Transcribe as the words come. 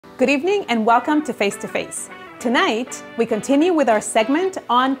Good evening and welcome to Face to Face. Tonight, we continue with our segment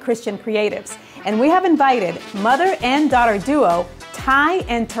on Christian creatives, and we have invited mother and daughter duo Ty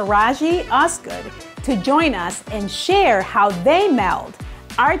and Taraji Osgood to join us and share how they meld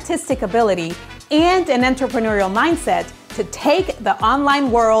artistic ability and an entrepreneurial mindset to take the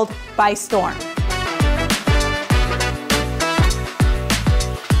online world by storm.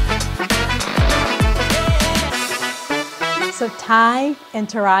 So Ty and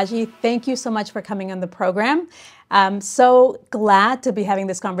Taraji, thank you so much for coming on the program. I'm so glad to be having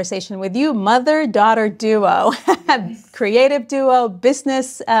this conversation with you, mother-daughter duo, creative duo,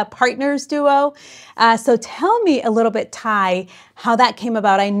 business partners duo. So tell me a little bit, Ty, how that came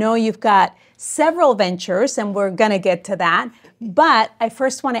about. I know you've got several ventures, and we're going to get to that. But I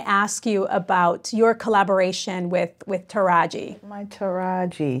first want to ask you about your collaboration with Taraji. My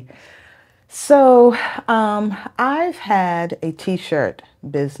Taraji. So I've had a t-shirt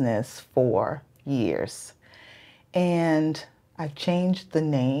business for years, and I've changed the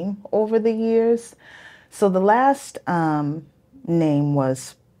name over the years. So the last name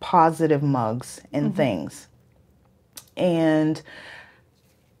was Positive Mugs and Things. And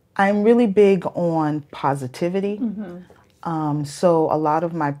I'm really big on positivity. So a lot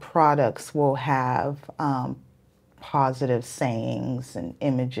of my products will have positive sayings and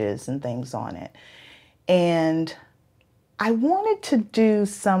images and things on it. And I wanted to do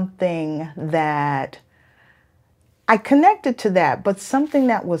something that I connected to that, but something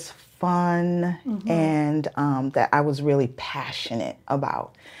that was fun and that I was really passionate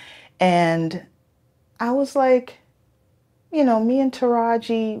about. And I was like, you know, me and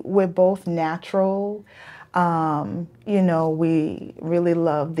Taraji, we're both natural. You know, we really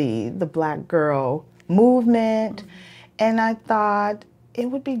love the Black girl movement. And I thought it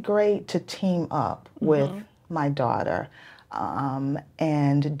would be great to team up with my daughter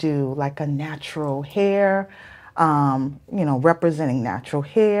and do like a natural hair, you know, representing natural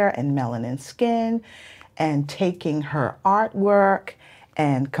hair and melanin skin, and taking her artwork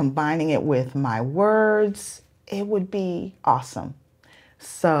and combining it with my words. It would be awesome.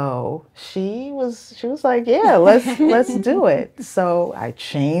 So she was like, yeah, let's do it. So I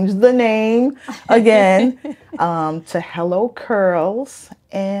changed the name again to Hello Curls,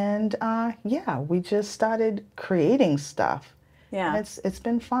 and yeah, we just started creating stuff. Yeah, and it's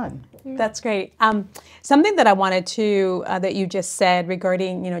been fun. That's great. Something that I wanted to that you just said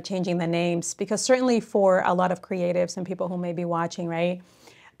regarding, you know, changing the names, because certainly for a lot of creatives and people who may be watching, right?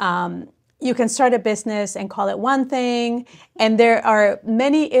 You can start a business and call it one thing, and there are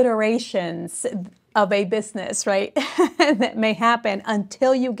many iterations of a business, right, that may happen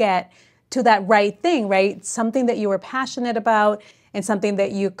until you get to that right thing, right? Something that you were passionate about and something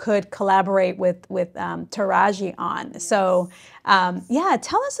that you could collaborate with Taraji on. Yes. So, yeah,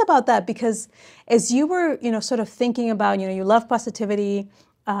 tell us about that, because as you were, you know, sort of thinking about, you know, you love positivity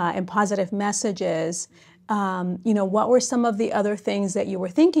and positive messages. You know, what were some of the other things that you were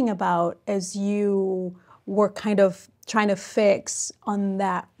thinking about as you were kind of trying to fix on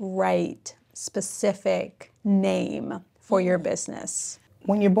that right specific name for your business?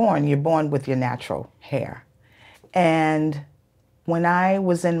 When you're born with your natural hair. And when I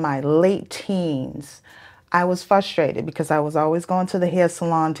was in my late teens, I was frustrated because I was always going to the hair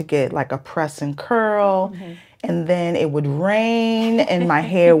salon to get like a press and curl. And then it would rain and my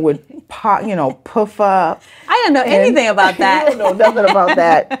hair would pop, you know, puff up. I don't know anything about that. You don't know nothing about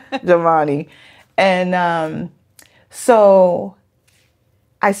that, Giovanni. And so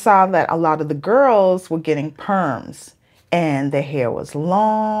I saw that a lot of the girls were getting perms, and their hair was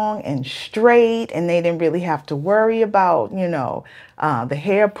long and straight, and they didn't really have to worry about, you know, the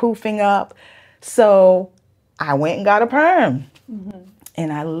hair poofing up. So I went and got a perm.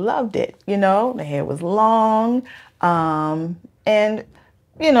 And I loved it, you know, the hair was long, and,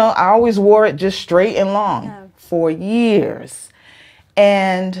 you know, I always wore it just straight and long for years.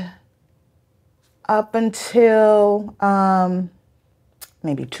 And up until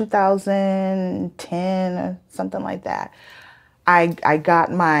maybe 2010 or something like that, I got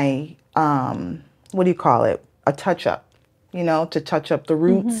my, what do you call it, a touch-up. You know, to touch up the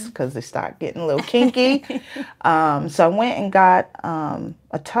roots because they start getting a little kinky. So I went and got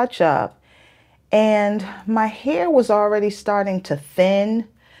a touch-up, and my hair was already starting to thin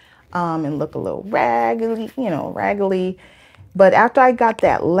and look a little raggedy, you know, raggedy. But after I got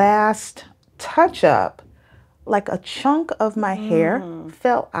that last touch-up, like a chunk of my hair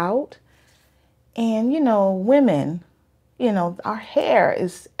fell out. And, you know, women, you know, our hair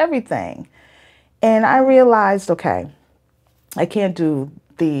is everything. And I realized, okay, I can't do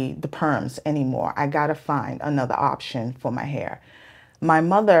the perms anymore. I gotta find another option for my hair. my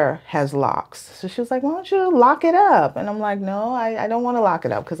mother has locks. So she was like, why don't you lock it up? And I'm like, no, I don't want to lock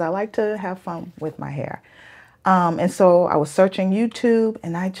it up because I like to have fun with my hair. And so I was searching YouTube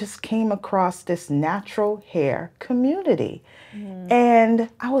and I just came across this natural hair community. And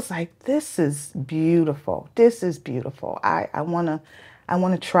I was like, this is beautiful. This is beautiful. I wanna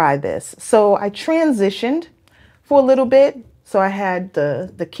try this. So I transitioned for a little bit. So I had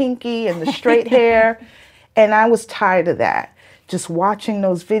the kinky and the straight hair, and I was tired of that. Just watching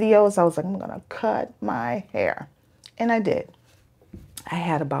those videos, I was like, I'm gonna cut my hair. And I did. I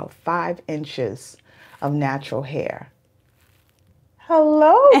had about 5 inches of natural hair.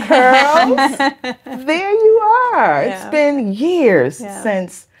 Hello, curls. There you are. Yeah. It's been years Yeah.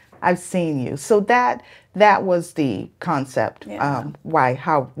 since I've seen you. So that was the concept,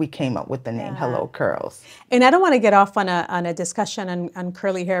 how we came up with the name Hello Curls. And I don't want to get off on a discussion on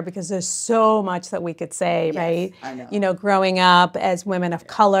curly hair because there's so much that we could say, right? I know. You know, growing up as women of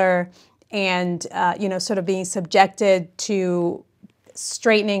color and, you know, sort of being subjected to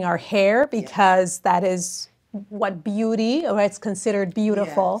straightening our hair because that is what beauty, or it's considered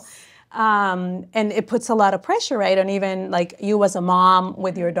beautiful. Yes. And it puts a lot of pressure, right, on even like you as a mom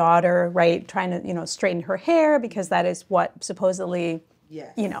with your daughter, right, trying to, you know, straighten her hair because that is what supposedly,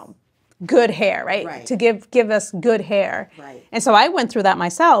 Yes. you know, good hair, right? Right. To give us good hair. Right. And so I went through that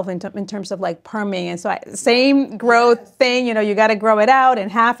myself in terms of like perming. And so same growth thing, you know, you got to grow it out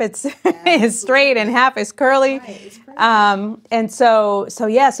and half it's is straight and half is curly. Right, it's crazy. And so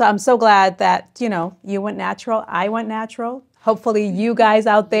I'm so glad that, you know, you went natural, I went natural. Hopefully you guys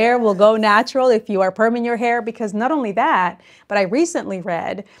out there will go natural if you are perming your hair, because not only that, but I recently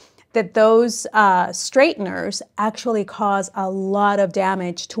read that those straighteners actually cause a lot of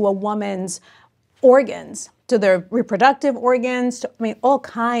damage to a woman's organs, to their reproductive organs, I mean, all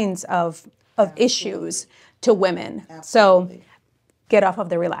kinds of issues to women. Absolutely. So get off of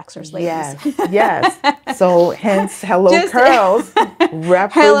the relaxers, ladies. Yes, yes. So hence Hello Curls,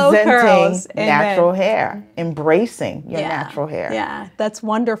 representing natural hair, embracing your natural hair. Yeah, that's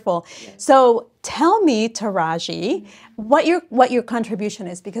wonderful. So tell me, Taraji, what your contribution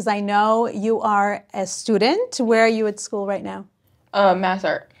is, because I know you are a student. Where are you at school right now? Mass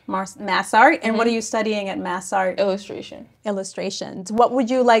art. Mass art. And what are you studying at mass art? Illustration. Illustrations. What would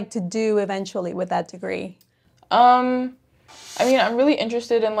you like to do eventually with that degree? I mean, I'm really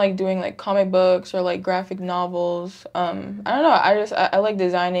interested in like doing like comic books or like graphic novels. I don't know. I like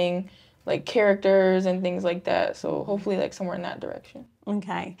designing like characters and things like that. So hopefully like somewhere in that direction.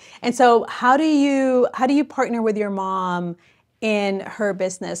 Okay. And so how do you partner with your mom in her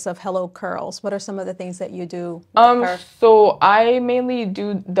business of Hello Curls? What are some of the things that you do with her? So I mainly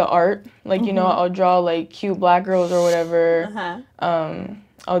do the art. Like, you know, I'll draw like cute black girls or whatever.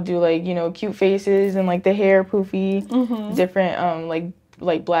 I'll do like, you know, cute faces and like the hair poofy, different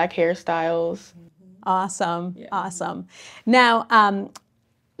like black hairstyles. Awesome. Yeah. Awesome. Now,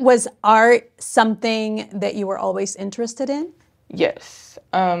 was art something that you were always interested in? Yes.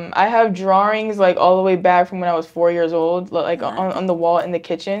 I have drawings like all the way back from when I was 4 years old, like on the wall in the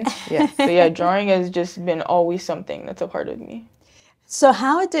kitchen. Yes. So yeah, drawing has just been always something that's a part of me. So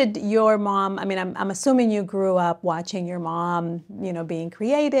how did your mom, I mean, I'm assuming you grew up watching your mom, you know, being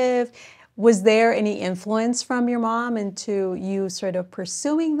creative. Was there any influence from your mom into you sort of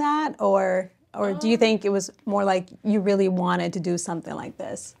pursuing that? Or do you think it was more like you really wanted to do something like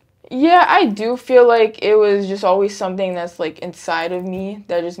this? Yeah, I do feel like it was just always something that's like inside of me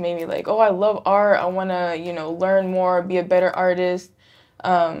that just made me like, oh, I love art. I want to, you know, learn more, be a better artist.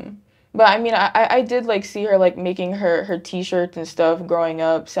 But I mean, I did like see her like making her t-shirts and stuff growing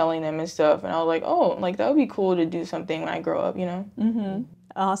up, selling them and stuff. And I was like, oh, like that would be cool to do something when I grow up, you know? Mm-hmm.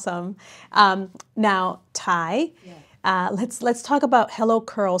 Awesome. Now, Ty, let's talk about Hello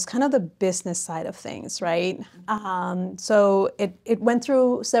Curls, kind of the business side of things, right? So it went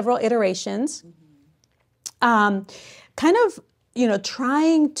through several iterations, kind of, you know,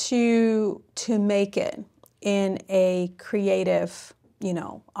 trying to make it in a creative, you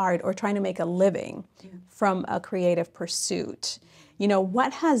know, art, or trying to make a living from a creative pursuit. You know,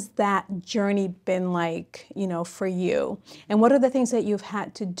 what has that journey been like, you know, for you? And what are the things that you've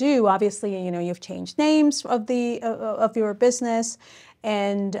had to do? Obviously, you know, you've changed names of your business,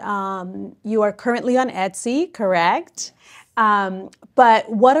 and you are currently on Etsy, correct?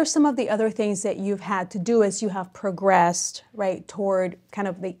 But what are some of the other things that you've had to do as you have progressed, right, toward kind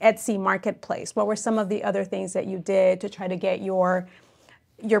of the Etsy marketplace? What were some of the other things that you did to try to get your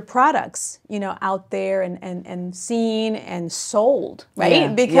products, you know, out there and seen and sold, right? Yeah.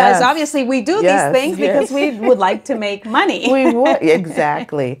 Because obviously we do these things because we would like to make money. We would,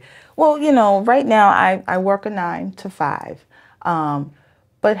 exactly. Well, you know, right now I work a 9 to 5.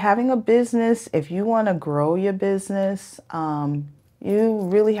 But having a business, if you want to grow your business, you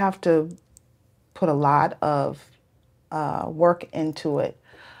really have to put a lot of work into it.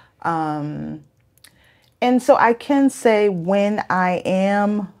 And so I can say when I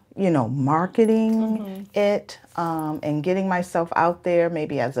am, marketing it and getting myself out there,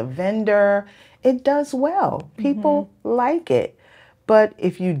 maybe as a vendor, it does well. People like it. But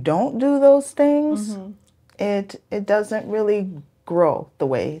if you don't do those things, it doesn't really grow the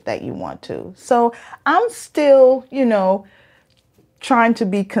way that you want to. So I'm still, trying to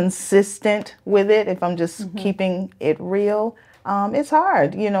be consistent with it if I'm just keeping it real. It's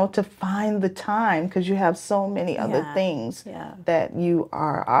hard, to find the time because you have so many other things that you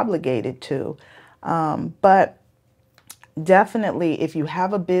are obligated to. But definitely, if you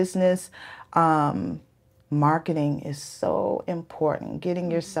have a business, marketing is so important.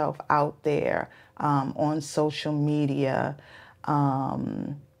 Getting yourself out there on social media,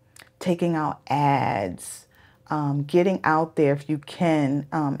 taking out ads, getting out there if you can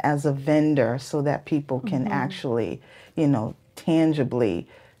as a vendor so that people can actually, tangibly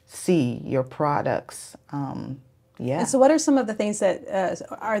see your products. And so what are some of the things that,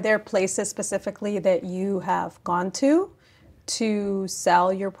 are there places specifically that you have gone to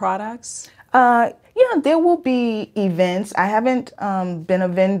sell your products? Yeah, there will be events. I haven't been a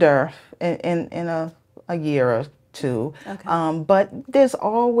vendor in a year or two, but there's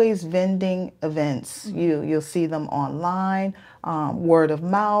always vending events. You'll see them online, word of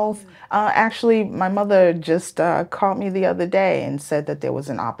mouth. Actually, my mother just called me the other day and said that there was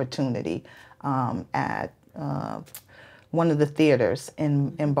an opportunity at one of the theaters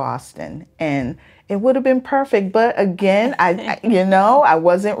in Boston, and it would have been perfect. But again, I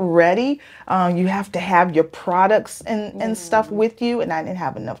wasn't ready. You have to have your products and stuff with you, and I didn't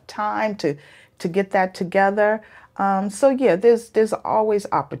have enough time to get that together. So yeah, there's always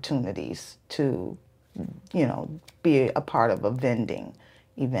opportunities to, be a part of a vending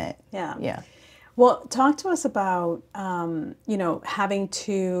event. Yeah. Well, talk to us about, having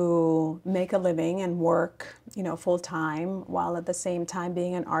to make a living and work, full time while at the same time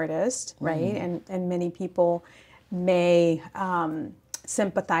being an artist, right? And many people may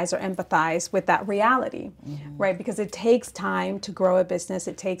sympathize or empathize with that reality, right? Because it takes time to grow a business.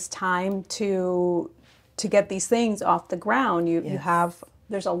 It takes time to get these things off the ground.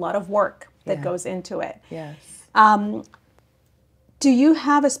 There's a lot of work that goes into it. Yes. Do you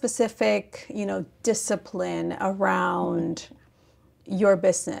have a specific, discipline around your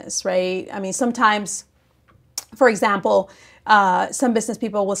business, right? I mean, sometimes, for example, some business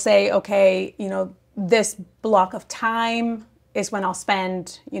people will say, okay, this block of time is when I'll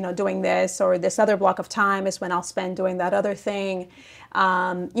spend, doing this, or this other block of time is when I'll spend doing that other thing.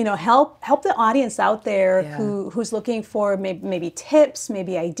 Help the audience out there who's looking for maybe tips,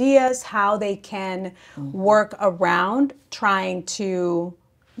 maybe ideas, how they can work around trying to,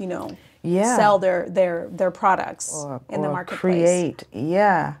 sell their products in the marketplace. Create,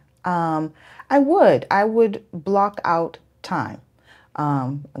 I would block out time.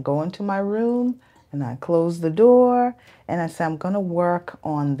 I go into my room and I close the door and I say, I'm going to work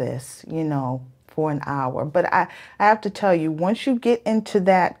on this, for an hour. But I have to tell you, once you get into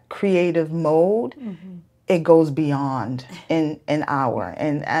that creative mode, it goes beyond an hour.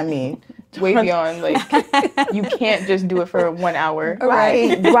 And I mean, way beyond, like, you can't just do it for 1 hour.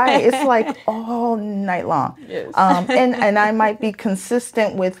 Right. It's like all night long. Yes. And I might be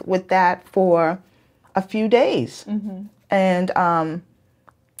consistent with that for a few days. And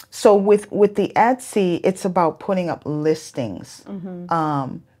so with the Etsy, it's about putting up listings.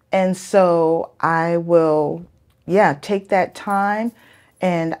 And so I will, take that time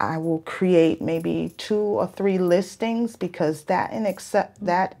and I will create maybe 2 or 3 listings because that in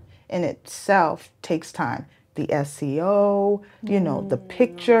itself takes time. The SEO, the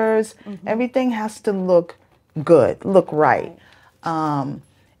pictures, everything has to look good, look right.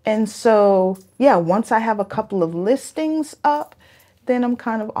 And so, once I have a couple of listings up, then I'm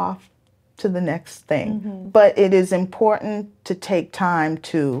kind of off to the next thing. But it is important to take time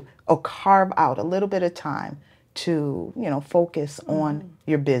or carve out a little bit of time to, focus on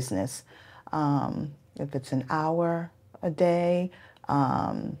your business. If it's an hour a day,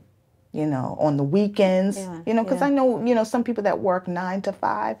 on the weekends, because I know, some people that work 9 to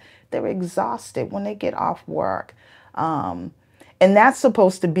 5, they're exhausted when they get off work. And that's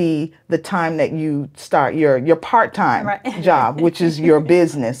supposed to be the time that you start your part-time job, which is your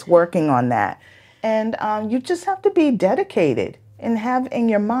business, working on that. And you just have to be dedicated and have in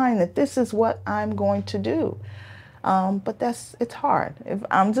your mind that this is what I'm going to do. But it's hard. If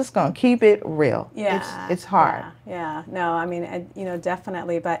I'm just gonna keep it real. Yeah, It's hard. Yeah. No, I mean,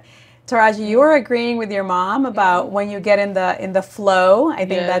 definitely. But Taraji, you're agreeing with your mom about when you get in the flow. I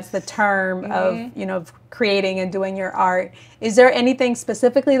think that's the term of of creating and doing your art. Is there anything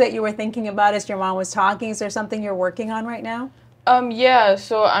specifically that you were thinking about as your mom was talking? Is there something you're working on right now? Yeah,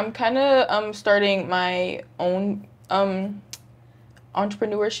 so I'm kind of starting my own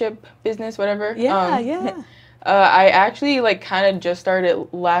entrepreneurship business, whatever. Yeah. I actually like kind of just started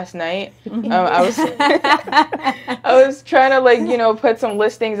last night. I was I was trying to like put some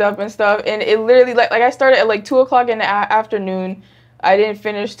listings up and stuff, and it literally like I started at like 2 o'clock in the afternoon. I didn't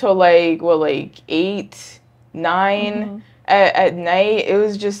finish till like 8, 9 at night. It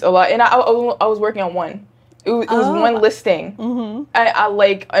was just a lot, and I was working on one. It was one listing. I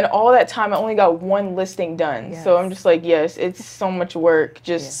like, and all that time I only got one listing done. Yes. So I'm just like, yes, it's so much work.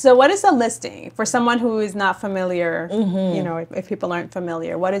 So what is a listing for someone who is not familiar? If people aren't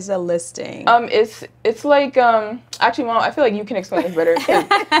familiar, what is a listing? It's like actually, Mom, I feel like you can explain this better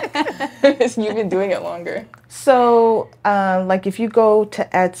because you've been doing it longer. So like if you go to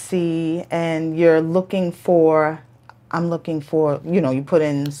Etsy and you're looking for, I'm looking for, you put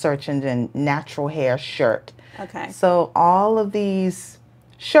in search engine natural hair shirt. Okay. So all of these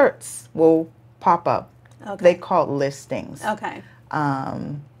shirts will pop up. Okay. They call listings. Okay.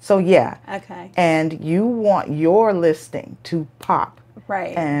 So yeah. Okay. And you want your listing to pop.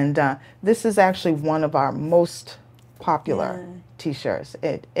 Right. And this is actually one of our most popular t-shirts.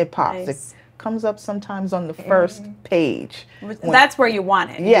 It pops. Nice. It comes up sometimes on the first page. That's where you want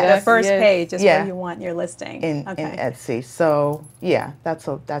it. Yes. The first page is where you want your listing. In Etsy. So yeah, that's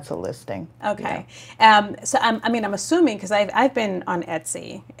a listing. Okay. So I'm assuming, because I've been on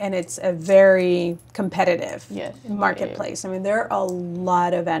Etsy, and it's a very competitive marketplace. I mean, there are a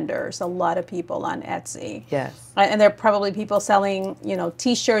lot of vendors, a lot of people on Etsy. Yes. And there are probably people selling,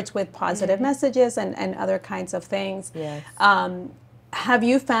 T-shirts with positive messages and other kinds of things. Yes. Have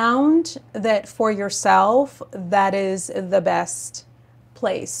you found that for yourself, that is the best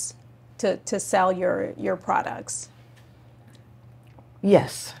place to sell your products?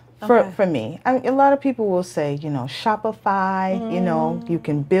 Yes, for me. A lot of people will say, Shopify, you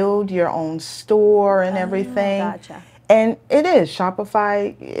can build your own store and everything. Gotcha. And it is.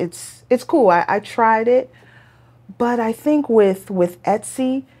 Shopify, it's cool. I tried it. But I think with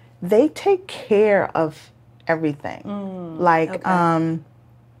Etsy, they take care of everything. Like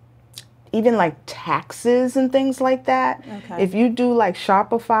even like taxes and things like that. Okay. If you do like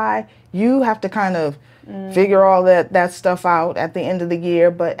Shopify, you have to kind of figure all that stuff out at the end of the year.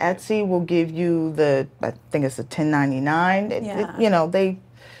 But Etsy will give you I think it's a 1099.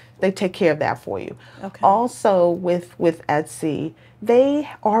 They take care of that for you. Okay. Also with Etsy, they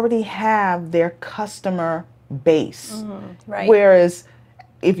already have their customer base. Right. Whereas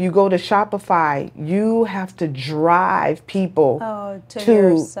if you go to Shopify, you have to drive people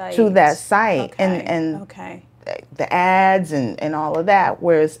to that site and the ads and all of that.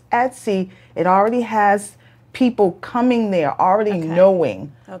 Whereas Etsy, it already has people coming there already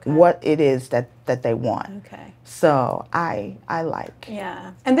knowing what it is that they want. Okay. So I like.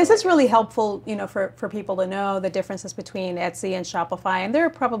 Yeah. And this is really helpful, for people to know the differences between Etsy and Shopify. And there are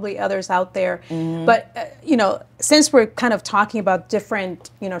probably others out there. But, since we're kind of talking about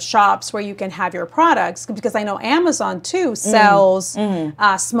different, shops where you can have your products, because I know Amazon too sells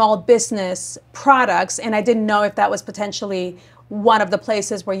small business products. And I didn't know if that was potentially one of the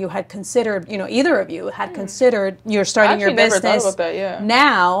places where you had considered, either of you had considered you're starting your business never thought about that,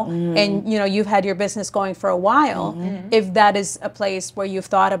 now, and you've had your business going for a while. If that is a place where you've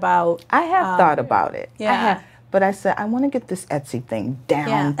thought about, I have thought about it. Yeah. But I said I want to get this Etsy thing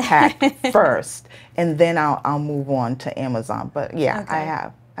down packed first, and then I'll move on to Amazon. But yeah,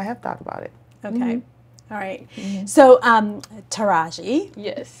 I have thought about it. Okay. All right. So, Taraji.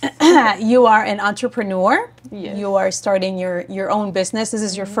 Yes. You are an entrepreneur. Yes. You are starting your own business. This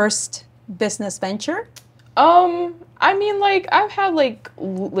is your first business venture? I mean, like, I've had, like,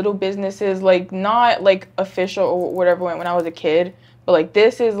 little businesses, like, not, like, official or whatever when I was a kid. But, like,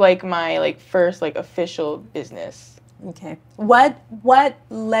 this is, like, my, like, first, like, official business. Okay. What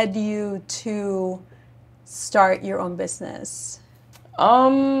led you to start your own business?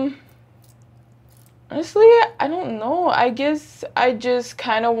 Honestly, I don't know. I guess I just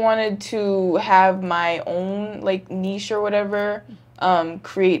kind of wanted to have my own, like, niche or whatever,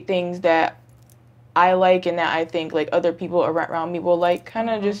 create things that I like and that I think, like, other people around me will like, kind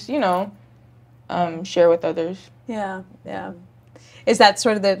of just, share with others. Yeah, yeah. Is that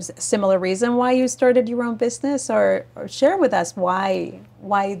sort of the similar reason why you started your own business? Or share with us why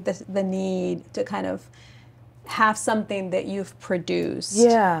the need to kind of have something that you've produced?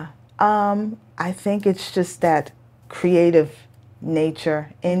 Yeah. I think it's just that creative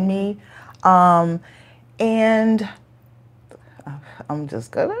nature in me. And I'm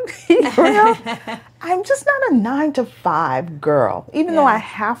just gonna be real. I'm just not a 9 to 5 girl. Even though I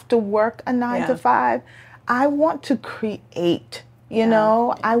have to work a 9 to 5, I want to create. You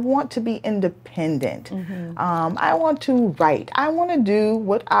know, I want to be independent. I want to write. I want to do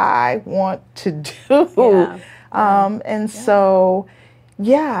what I want to do. So,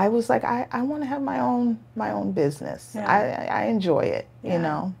 yeah, I was like, I want to have my own business. I enjoy it. You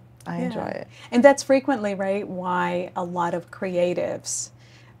know, I enjoy it. And that's frequently, right, why a lot of creatives,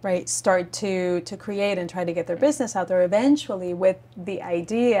 right, start to create and try to get their business out there eventually with the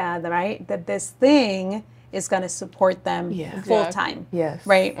idea that, right, that this thing is going to support them full time. Yes.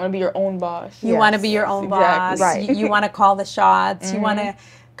 Right? You want to be your own boss. You want to be your own boss. Right. You want to call the shots. You want to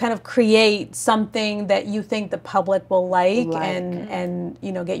kind of create something that you think the public will like. And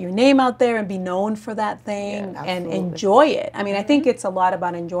you know, get your name out there and be known for that thing and enjoy it. I mean, I think it's a lot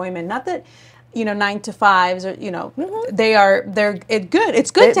about enjoyment. Not that, you know, 9 to 5s or, you know,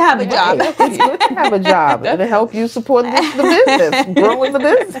 it's good to have a job. It's good to have a job. It'll help you support the business, growing the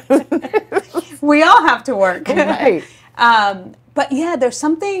business. We all have to work. Right. But yeah, there's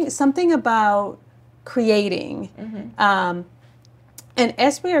something about creating. And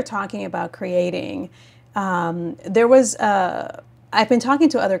as we are talking about creating, there was I've been talking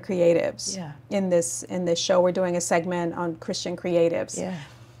to other creatives in this show. We're doing a segment on Christian creatives. Yeah.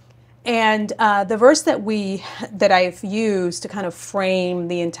 And the verse that I've used to kind of frame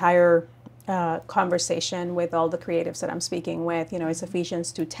the entire conversation with all the creatives that I'm speaking with, you know, is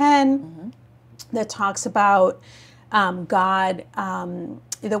Ephesians 2:10, that talks about God,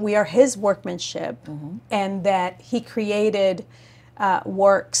 that we are His workmanship, and that He created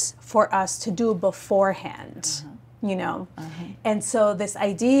works for us to do beforehand, you know. And so this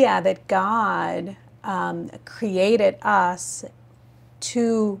idea that God created us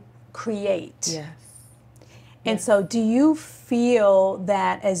to create. Yes. And so do you feel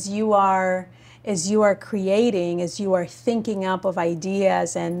that as you are creating, as you are thinking up of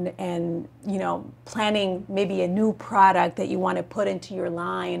ideas and you know, planning maybe a new product that you want to put into your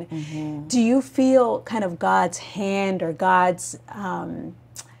line, do you feel kind of God's hand or God's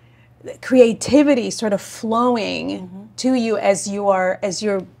creativity sort of flowing to you as you're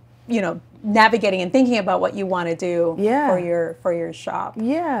you know, navigating and thinking about what you want to do for your shop?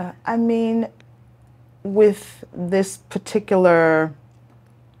 Yeah, I mean, with this particular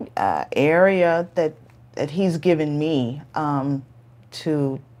area that He's given me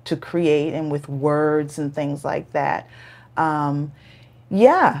to create, and with words and things like that,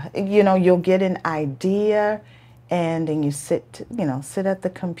 yeah, you know, you'll get an idea, and then you sit at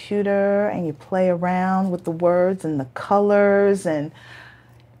the computer and you play around with the words and the colors and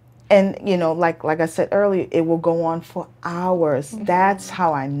you know, like I said earlier, it will go on for hours. That's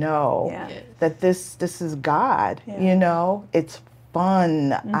how I know that this is God. You know, it's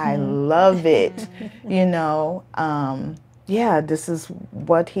fun. I love it. You know, yeah, this is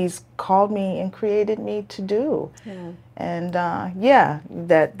what He's called me and created me to do. And yeah,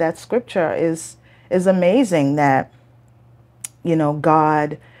 that scripture is amazing. That, you know,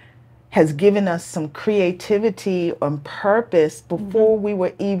 God has given us some creativity and purpose before we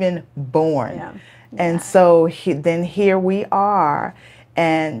were even born. And so then here we are.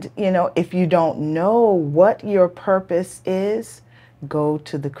 And, you know, if you don't know what your purpose is, go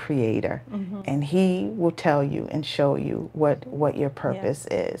to the Creator, and He will tell you and show you what your purpose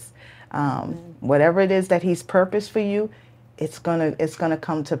is. Whatever it is that He's purposed for you, it's gonna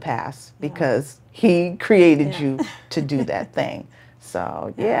come to pass because He created you to do that thing.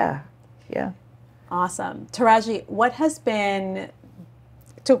 So yeah. Awesome. Taraji, what has been,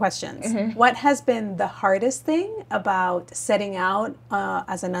 2 questions. What has been the hardest thing about setting out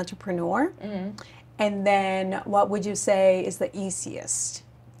as an entrepreneur? And then what would you say is the easiest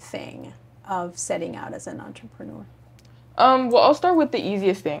thing of setting out as an entrepreneur? Well, I'll start with the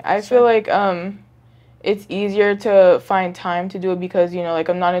easiest thing. I feel like it's easier to find time to do it because, you know, like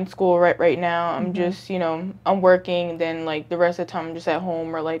I'm not in school right now. I'm just, you know, I'm working. Then like the rest of the time I'm just at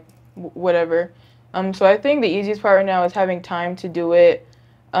home or like whatever. So I think the easiest part right now is having time to do it.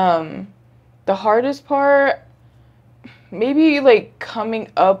 The hardest part, maybe like coming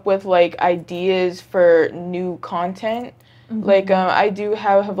up with like ideas for new content. Like I do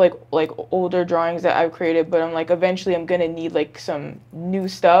have like older drawings that I've created, but I'm like eventually I'm gonna need like some new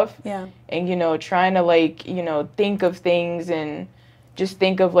stuff. And you know, trying to like, you know, think of things and just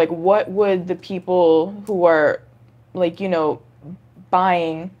think of like what would the people who are like, you know,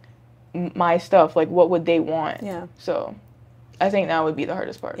 buying my stuff, like what would they want? Yeah. So I think that would be the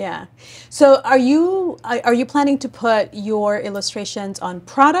hardest part. Yeah. So are you planning to put your illustrations on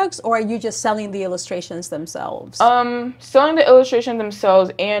products, or are you just selling the illustrations themselves? Selling the illustration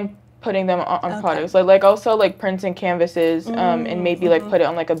themselves and putting them on Okay. products. Like I'll sell like prints and canvases, and maybe like put it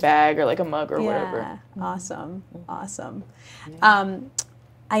on like a bag or like a mug or whatever. Yeah. Awesome. Awesome.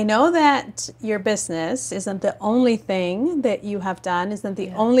 I know that your business isn't the only thing that you have done, isn't the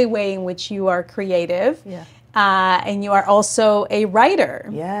only way in which you are creative. Yeah. And you are also a writer.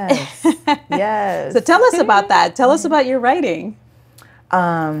 Yes. Yes. So tell us about that. Tell us about your writing.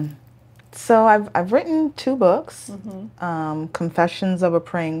 So I've written 2 books, Confessions of a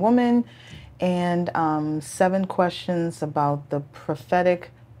Praying Woman and 7 questions about the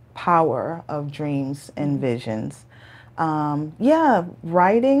prophetic power of dreams and visions. Yeah,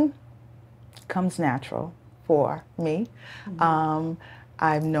 writing comes natural for me.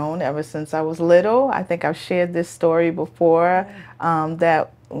 I've known ever since I was little. I think I've shared this story before,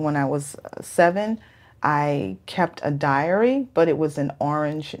 that when I was 7, I kept a diary, but it was an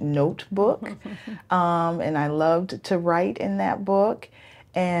orange notebook. And I loved to write in that book.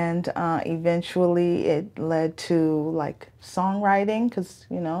 And eventually it led to like songwriting, because,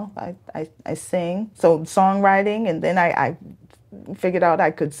 you know, I sing. So songwriting, and then I figured out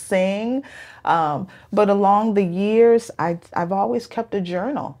I could sing. But along the years, I've always kept a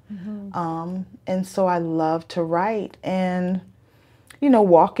journal. And so I love to write. And, you know,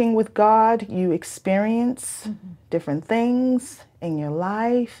 walking with God, you experience different things in your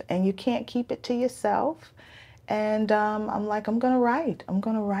life, and you can't keep it to yourself. And I'm like, I'm going to write. I'm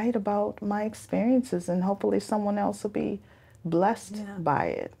going to write about my experiences, and hopefully someone else will be blessed by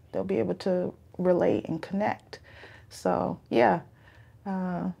it. They'll be able to relate and connect. So, yeah,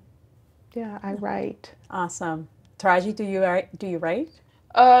 I write. Awesome. Taraji, do you write?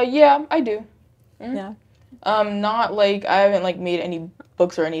 Yeah, I do. Yeah. Not like I haven't like made any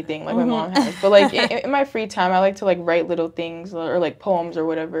books or anything like my mom has, but like in my free time, I like to like write little things or like poems or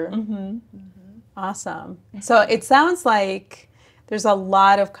whatever. Awesome. So it sounds like there's a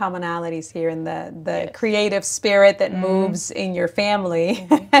lot of commonalities here in the creative spirit that moves in your family.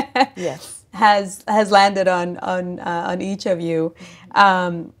 Yes. has landed on each of you.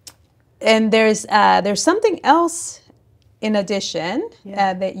 And there's something else in addition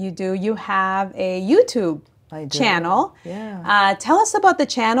that you do. You have a YouTube channel. Yeah. Tell us about the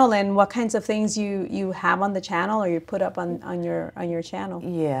channel and what kinds of things you have on the channel, or you put up on your channel.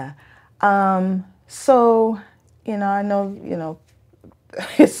 Yeah. So, you know, I know, you know,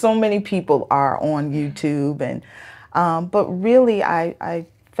 so many people are on YouTube, and but really I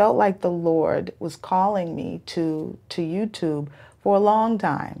felt like the Lord was calling me to YouTube for a long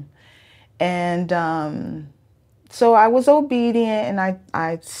time. And so I was obedient, and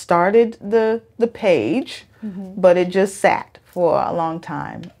I started the page, but it just sat for a long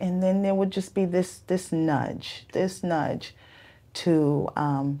time. And then there would just be this nudge to,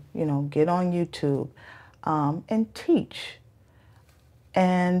 you know, get on YouTube and teach.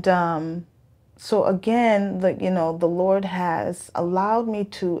 And so again, the Lord has allowed me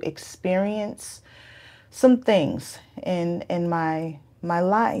to experience some things in my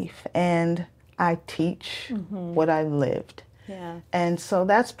life, and I teach what I lived. Yeah. And so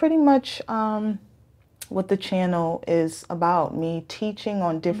that's pretty much what the channel is about, me teaching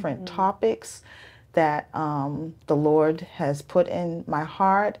on different topics that the Lord has put in my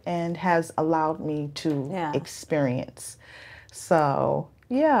heart and has allowed me to experience. So,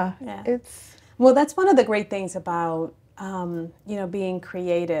 it's... Well, that's one of the great things about, you know, being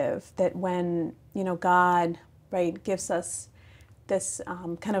creative, that when, you know, God, right, gives us this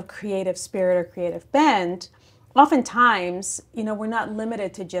kind of creative spirit or creative bent, oftentimes, you know, we're not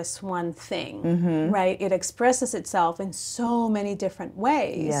limited to just one thing, right? It expresses itself in so many different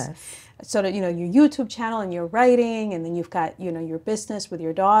ways. Yes. So that, you know, your YouTube channel and your writing, and then you've got, you know, your business with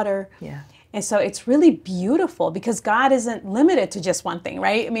your daughter. Yeah. And so it's really beautiful because God isn't limited to just one thing,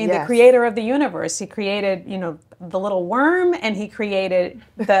 right? I mean, Yes. the creator of the universe, he created, you know, the little worm, and he created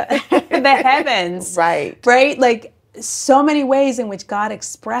the the heavens. Right. Right? Like, so many ways in which God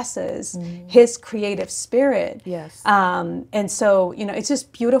expresses his creative spirit. Yes. And so, you know, it's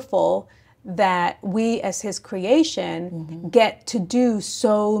just beautiful that we as his creation get to do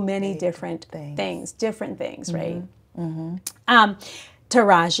so many different things, right?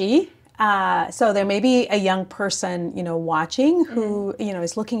 Taraji, so there may be a young person, you know, watching who, you know,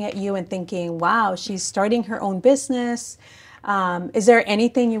 is looking at you and thinking, wow, she's starting her own business. Is there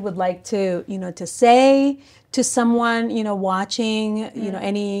anything you would like to, you know, to say to someone, you know, watching, you know,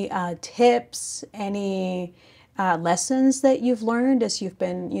 any tips, any lessons that you've learned as you've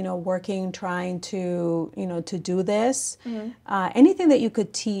been, working, trying to, to do this? Anything that you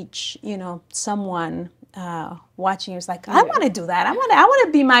could teach, someone watching is like, I want to do that. I want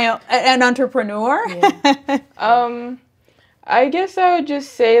to be an entrepreneur. I guess I would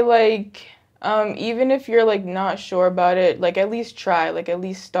just say, like, even if you're like not sure about it, like at least try, like at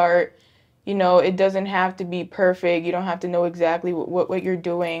least start. It doesn't have to be perfect. You don't have to know exactly what you're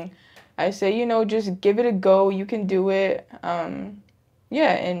doing. I say, just give it a go. You can do it. And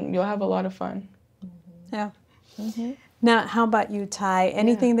you'll have a lot of fun. Yeah. Now, how about you, Ty?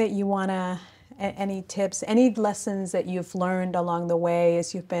 Anything that you want to, any tips, any lessons that you've learned along the way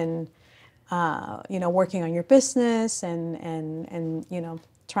as you've been, working on your business and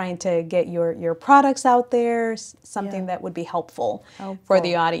trying to get your products out there, something that would be helpful for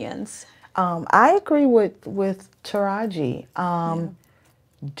the audience? I agree with Taraji.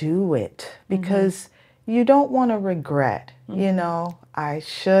 Do it, because you don't want to regret. I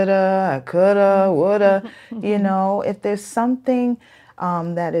shoulda, I coulda, woulda. If there's something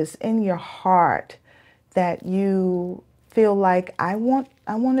that is in your heart that you feel like, I want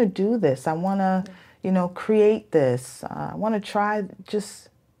to do this. I want to, create this. I want to try. Just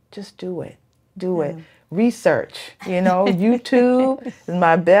do it. Do it. Research. YouTube is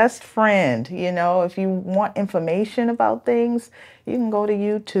my best friend. If you want information about things, you can go to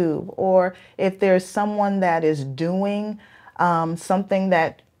YouTube. Or if there's someone that is doing something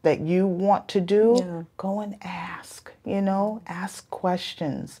that you want to do, go and ask. Ask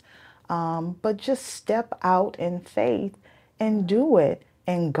questions. But just step out in faith and do it.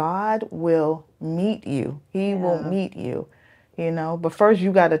 And God will meet you. He will meet you. But first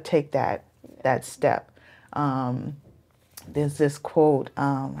you got to take that step. There's this quote,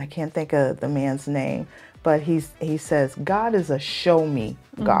 I can't think of the man's name, but he says, God is a show me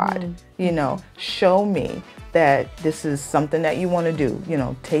God. Show me that this is something that you want to do.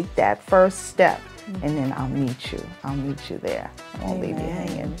 Take that first step, and then I'll meet you. I'll meet you there. I won't leave you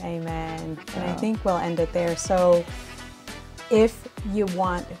hanging. Amen. And I think we'll end it there. So if you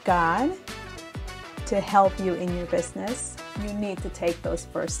want God to help you in your business, you need to take those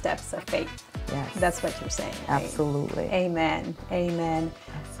first steps of faith. Yes. That's what you're saying, right? Absolutely. Amen. Amen.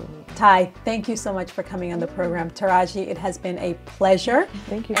 Absolutely. Ty, thank you so much for coming on the program. Taraji, it has been a pleasure.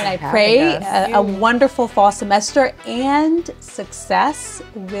 Thank you. And I pray a wonderful fall semester and success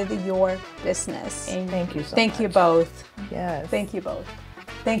with your business. Thank you so much. Thank you both. Yes. Thank you both.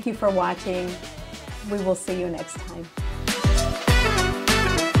 Thank you for watching. We will see you next time.